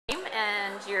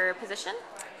your position?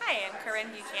 Hi, I'm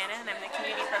Corrin Buchanan. I'm the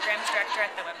Community Programs Director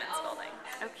at the Women's Building.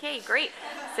 Okay, great.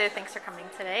 So thanks for coming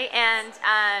today. And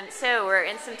so we're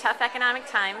in some tough economic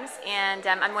times, and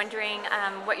I'm wondering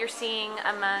what you're seeing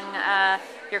among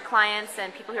your clients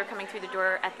and people who are coming through the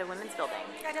door at the Women's Building.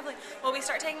 Yeah, definitely. Well, we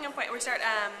start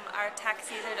our tax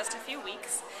season in just a few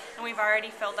weeks, and we've already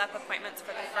filled up appointments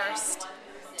for the first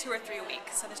 2 or 3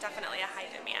 weeks, so there's definitely a high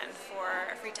demand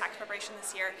for free tax preparation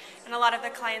this year. And a lot of the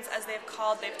clients, as they've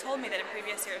called, they've told me that in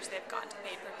previous years they've gone to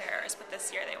paid preparers, but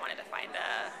this year they wanted to find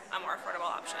a more affordable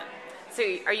option. So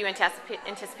are you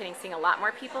anticipating seeing a lot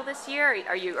more people this year?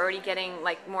 Are you already getting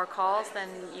like more calls than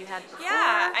you had before?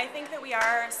 Yeah, I think that we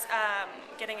are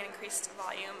getting an increased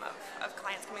volume of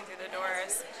clients coming through the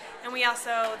doors. And we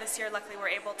also, this year, luckily, were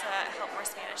able to help more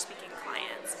Spanish-speaking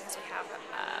clients because we have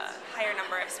a higher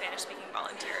number of Spanish-speaking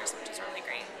volunteers, which is really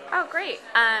great. Oh, great.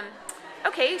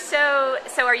 Okay, so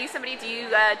are you somebody, do you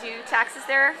do taxes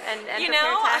there and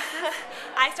prepare taxes?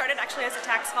 I started actually as a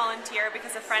tax volunteer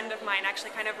because a friend of mine actually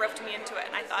kind of roped me into it,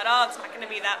 and I thought, oh, it's not going to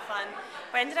be that fun.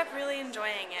 But I ended up really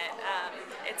enjoying it.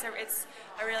 It's a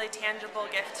really tangible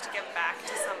gift to give back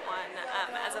to someone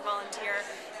as a volunteer.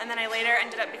 And then I later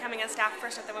ended up becoming a staff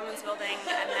person at the Women's Building,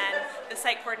 and then the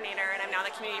site coordinator, and I'm now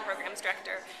the Community Programs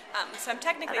Director. So I'm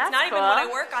technically, it's not even what I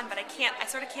work on, but I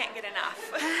sort of can't get enough.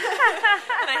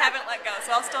 And I haven't let go,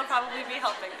 so I'll still probably be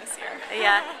helping this year.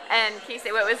 Yeah, and can you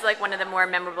say what was like one of the more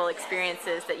memorable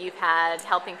experiences that you've had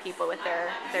helping people with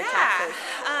their taxes?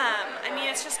 I mean,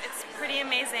 it's pretty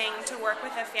amazing to work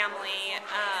with a family,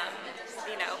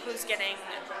 who's getting,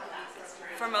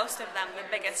 for most of them, the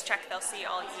biggest check they'll see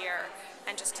all year,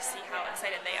 and just to see how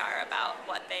excited they are about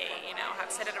what they, how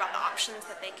excited about the options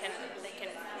that they can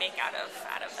make out of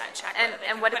that check.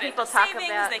 And what do people talk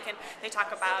about? They talk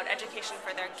about education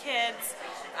for their kids.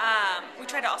 We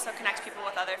try to also connect people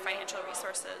with other financial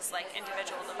resources like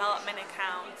individual development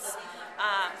accounts,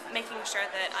 making sure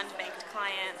that unbanked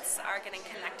clients are getting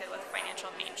connected with financial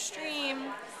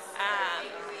mainstream,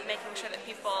 making sure that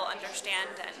people understand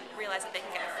and realize that they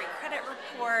can get a free credit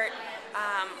report.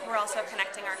 We're also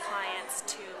connecting our clients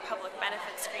to public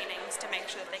benefit screenings to make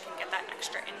sure that they can get that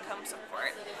extra income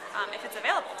support if it's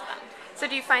available to them. So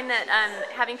do you find that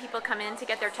having people come in to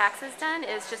get their taxes done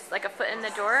is just like a foot in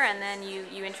the door, and then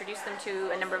you introduce them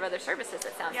to a number of other services,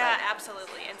 it sounds like? Yeah,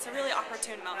 absolutely. It's a really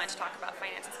opportune moment to talk about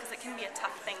finances because it can be a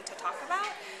tough thing to talk about.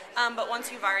 But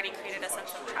once you've already created a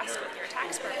sense of trust with your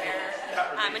tax preparer,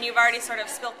 and you've already sort of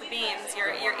spilt the beans,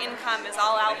 your income is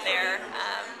all out there.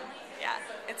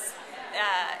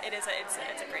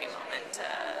 It's a great moment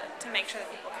to make sure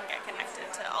that people can get connected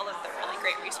to all of the really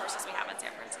great resources we have in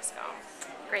San Francisco.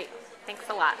 Great. Thanks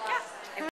a lot. Yeah.